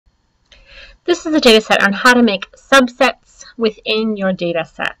This is a data set on how to make subsets within your data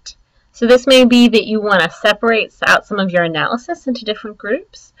set. So this may be that you want to separate out some of your analysis into different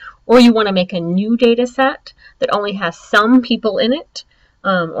groups, or you want to make a new data set that only has some people in it,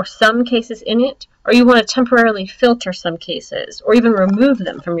 or some cases in it, or you want to temporarily filter some cases, or even remove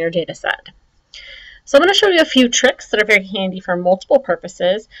them from your data set. So I'm going to show you a few tricks that are very handy for multiple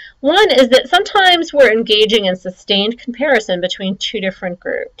purposes. One is that sometimes we're engaging in sustained comparison between two different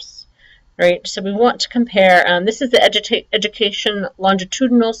groups. Right, so we want to compare, this is the Education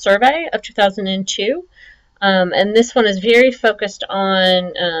Longitudinal Survey of 2002, and this one is very focused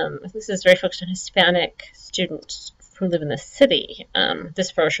on, Hispanic students who live in the city,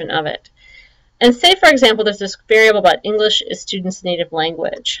 this version of it. And say, for example, there's this variable about English is students' native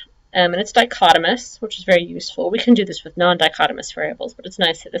language, and it's dichotomous, which is very useful. We can do this with non-dichotomous variables, but it's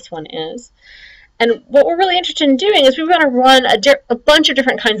nice that this one is. And what we're really interested in doing is we want to run a bunch of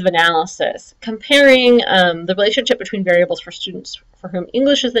different kinds of analysis, comparing the relationship between variables for students for whom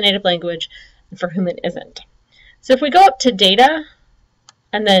English is the native language and for whom it isn't. So if we go up to Data,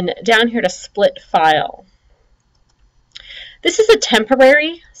 and then down here to Split File. This is a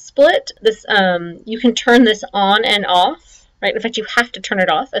temporary split. This you can turn this on and off, right? In fact, you have to turn it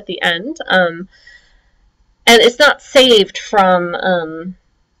off at the end. And it's not saved from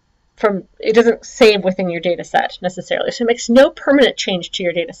it doesn't save within your data set necessarily, so it makes no permanent change to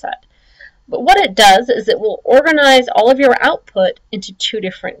your data set. But what it does is it will organize all of your output into two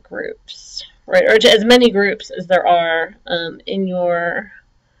different groups, right? Or as many groups as there are in your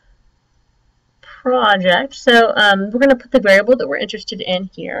project. So we're going to put the variable that we're interested in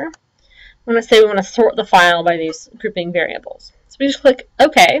here. I'm going to say we want to sort the file by these grouping variables. So we just click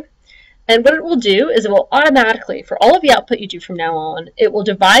OK. And what it will do is it will automatically, for all of the output you do from now on, it will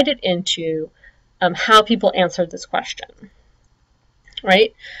divide it into how people answered this question,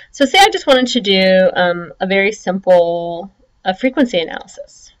 right? So say I just wanted to do a very simple frequency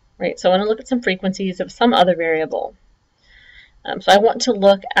analysis, right? So I want to look at some frequencies of some other variable. So I want to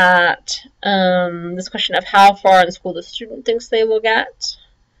look at this question of how far in school the student thinks they will get.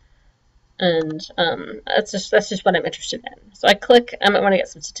 And that's just what I'm interested in. So I click, I might want to get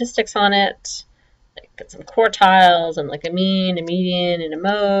some statistics on it, like get some quartiles and like a mean, a median, and a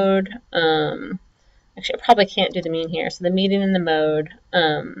mode. Actually, I probably can't do the mean here, so the median and the mode. So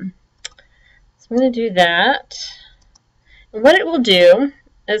I'm going to do that. And what it will do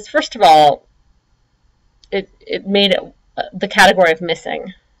is, first of all, it made it the category of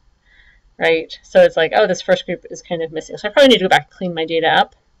missing, right? So it's like, oh, this first group is kind of missing. So I probably need to go back and clean my data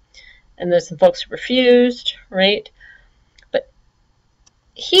up. And there's some folks who refused, right? But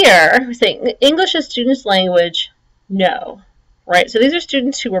here, we're saying English is students' language, no, right? So these are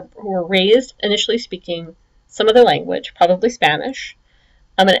students who were raised initially speaking some other language, probably Spanish.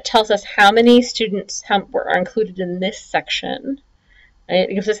 And it tells us how many students are included in this section. Right?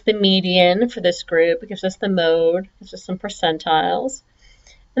 It gives us the median for this group. It gives us the mode. It gives us some percentiles.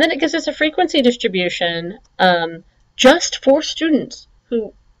 And then it gives us a frequency distribution just for students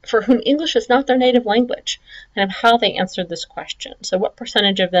for whom English is not their native language, and of how they answered this question. So what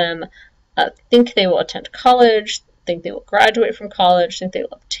percentage of them think they will attend college, think they will graduate from college, think they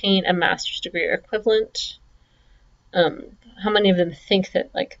will obtain a master's degree or equivalent? How many of them think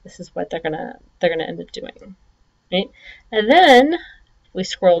that like this is what they're gonna end up doing, right? And then we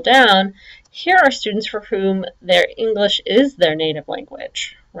scroll down. Here are students for whom their English is their native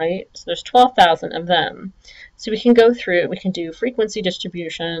language, right? So there's 12,000 of them. So we can go through, we can do frequency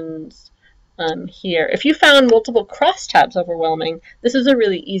distributions here. If you found multiple crosstabs overwhelming, this is a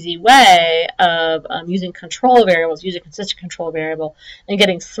really easy way of using control variables, using consistent control variable, and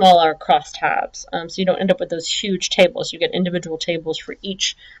getting smaller crosstabs. So you don't end up with those huge tables. You get individual tables for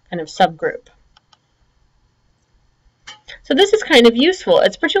each kind of subgroup. So this is kind of useful.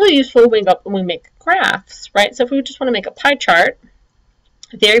 It's particularly useful when we make graphs, right? So if we just want to make a pie chart,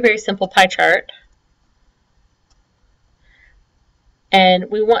 a very, very simple pie chart, and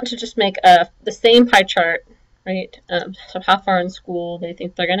we want to just make the same pie chart, right? So how far in school they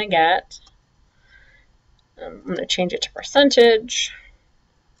think they're going to get. I'm going to change it to percentage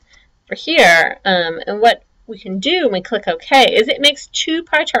for here. And what we can do when we click OK is it makes two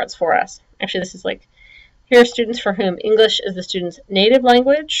pie charts for us. Actually, this is like, here are students for whom English is the student's native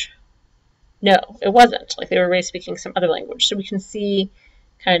language. No, it wasn't. Like they were raised speaking some other language. So we can see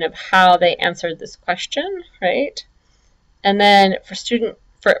kind of how they answered this question, right? And then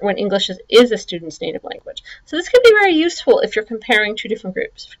for when English is a student's native language. So this can be very useful if you're comparing two different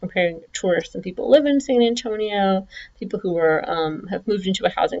groups. If you're comparing tourists and people who live in San Antonio, people who are have moved into a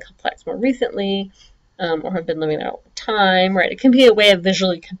housing complex more recently, or have been living there all the time, right? It can be a way of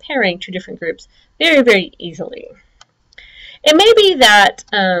visually comparing two different groups very, very easily. It may be that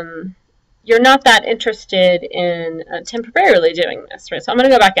you're not that interested in temporarily doing this, right? So I'm going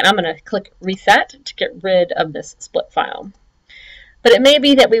to go back and I'm going to click reset to get rid of this split file. But it may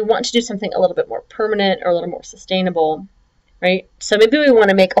be that we want to do something a little bit more permanent or a little more sustainable, right? So maybe we want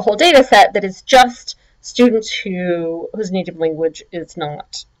to make a whole data set that is just students whose native language is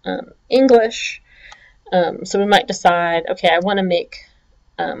not English. So we might decide, okay, I want to make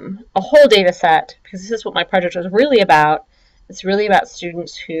a whole data set because this is what my project was really about. It's really about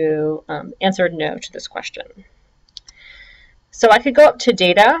students who answered no to this question. So I could go up to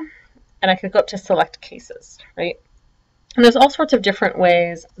data and I could go up to select cases, right? And there's all sorts of different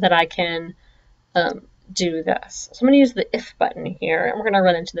ways that I can do this. So I'm going to use the if button here, and we're going to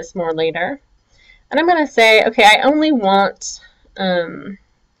run into this more later. And I'm going to say, okay, I only want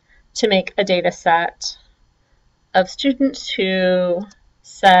to make a data set of students who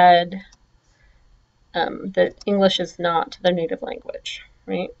said that English is not their native language,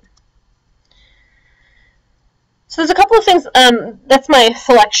 right? So there's a couple of things. That's my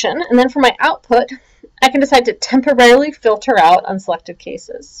selection. And then for my output, I can decide to temporarily filter out unselected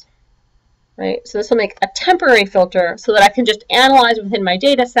cases, right? So this will make a temporary filter so that I can just analyze within my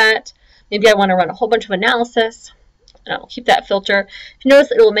data set. Maybe I want to run a whole bunch of analysis, and I'll keep that filter. If you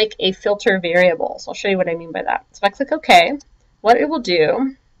notice, it will make a filter variable. So I'll show you what I mean by that. So if I click OK, what it will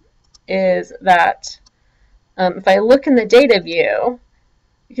do is that if I look in the data view,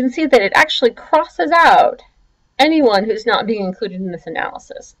 you can see that it actually crosses out anyone who's not being included in this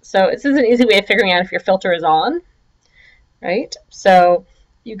analysis. So this is an easy way of figuring out if your filter is on, right? So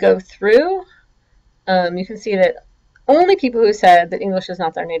you go through, you can see that only people who said that English is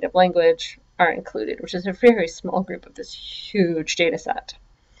not their native language are included, which is a very small group of this huge data set.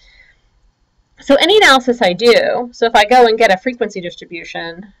 So any analysis I do, so if I go and get a frequency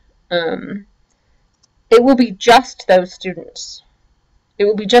distribution, it will be just those students. It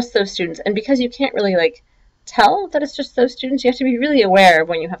will be just those students. And because you can't really tell that it's just those students, you have to be really aware of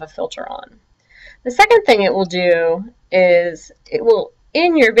when you have a filter on. The second thing it will do is it will,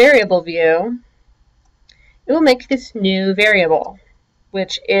 in your variable view, it will make this new variable,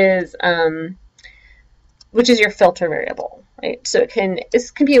 which is your filter variable, right? So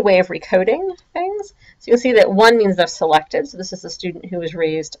this can be a way of recoding things. So you'll see that one means they're selected. So this is a student who was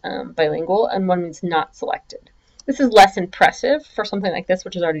raised bilingual, and one means not selected. This is less impressive for something like this,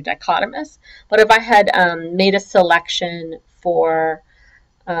 which is already dichotomous. But if I had made a selection for,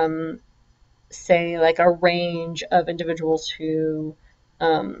 say, a range of individuals who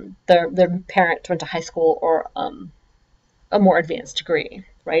their parents went to high school or a more advanced degree,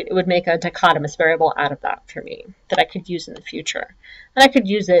 right? It would make a dichotomous variable out of that for me that I could use in the future. And I could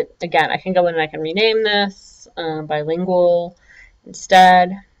use it, again, I can go in and I can rename this bilingual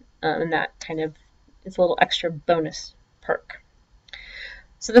instead, and that kind of is a little extra bonus perk.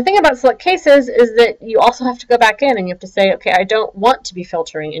 So the thing about select cases is that you also have to go back in and you have to say, okay, I don't want to be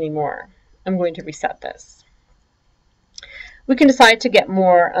filtering anymore. I'm going to reset this. We can decide to get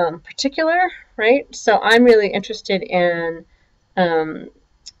more particular, right? So I'm really interested in, so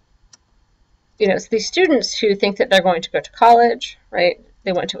these students who think that they're going to go to college, right?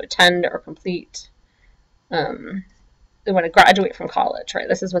 They want to attend or complete, they want to graduate from college, right?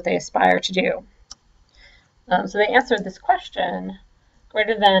 This is what they aspire to do. So they answered this question,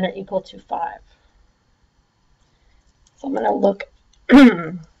 greater than or equal to 5. So I'm going to look.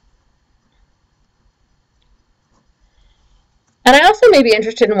 And I also may be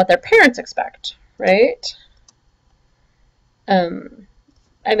interested in what their parents expect, right?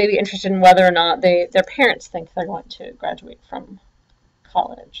 I may be interested in whether or not their parents think they're going to graduate from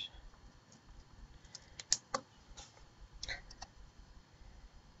college.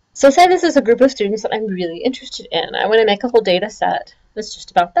 So say this is a group of students that I'm really interested in. I want to make a whole data set that's just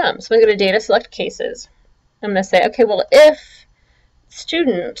about them. So I'm going to go to data, select cases. I'm going to say, okay, well, if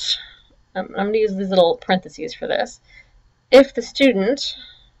student, I'm going to use these little parentheses for this, if the student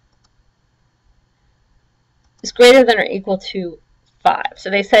is greater than or equal to 5.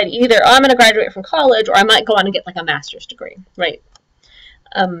 So they said either, oh, I'm going to graduate from college, or I might go on and get a master's degree, right?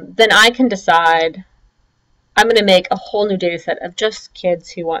 Then I can decide I'm going to make a whole new data set of just kids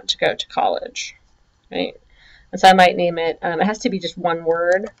who want to go to college, right? And so I might name it, it has to be just one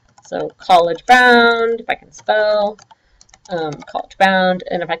word. So college bound, if I can spell, college bound.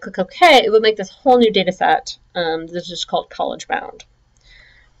 And if I click OK, it will make this whole new data set that's just called college bound.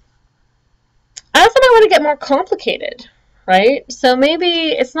 I also might want to get more complicated, right? So maybe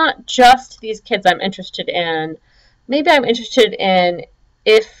it's not just these kids I'm interested in. Maybe I'm interested in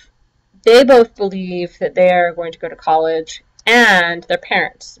if they both believe that they are going to go to college, and their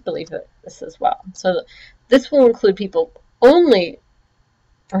parents believe this as well. So this will include people only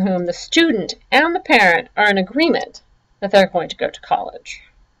for whom the student and the parent are in agreement that they're going to go to college,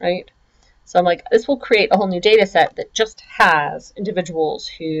 right? So I'm like, this will create a whole new data set that just has individuals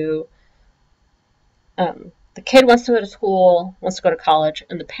who the kid wants to go to school, wants to go to college,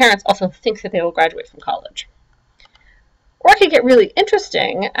 and the parents also think that they will graduate from college. Or it could get really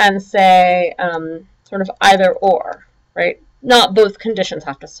interesting and say sort of either or, right? Not both conditions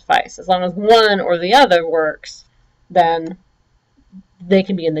have to suffice. As long as one or the other works, then they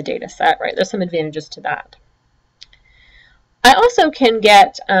can be in the data set, right? There's some advantages to that. I also can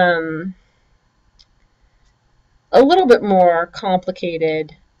get a little bit more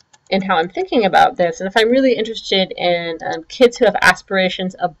complicated in how I'm thinking about this. And if I'm really interested in kids who have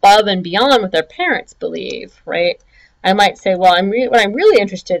aspirations above and beyond what their parents believe, right? I might say, well, what I'm really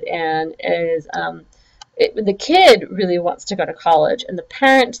interested in is the kid really wants to go to college and the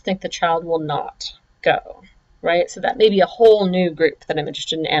parents think the child will not go, right? So that may be a whole new group that I'm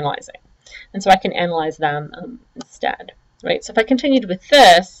interested in analyzing. And so I can analyze them instead, right? So if I continued with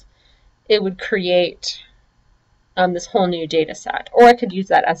this, it would create this whole new data set, or I could use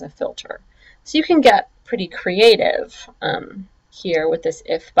that as a filter. So you can get pretty creative here with this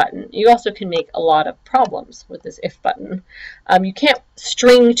if button. You also can make a lot of problems with this if button. You can't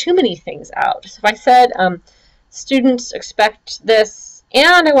string too many things out. So if I said students expect this,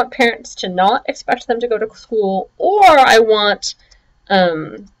 and I want parents to not expect them to go to school, or I want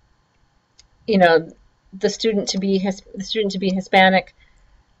you know, the student to be Hispanic,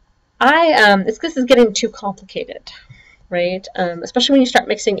 this is getting too complicated, right? Especially when you start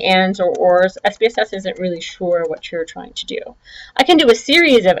mixing ands or ors. SPSS isn't really sure what you're trying to do. I can do a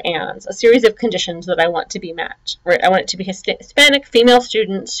series of ands, a series of conditions that I want to be met, right? I want it to be Hispanic female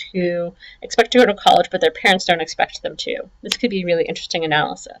students who expect to go to college, but their parents don't expect them to. This could be really interesting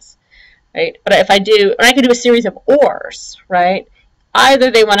analysis, right? But if I do, and I could do a series of ors, right?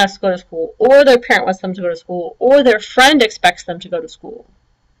 Either they want us to go to school, or their parent wants them to go to school, or their friend expects them to go to school.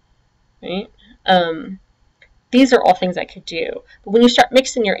 Right? These are all things I could do. But when you start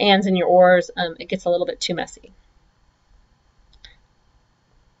mixing your ands and your ors, it gets a little bit too messy.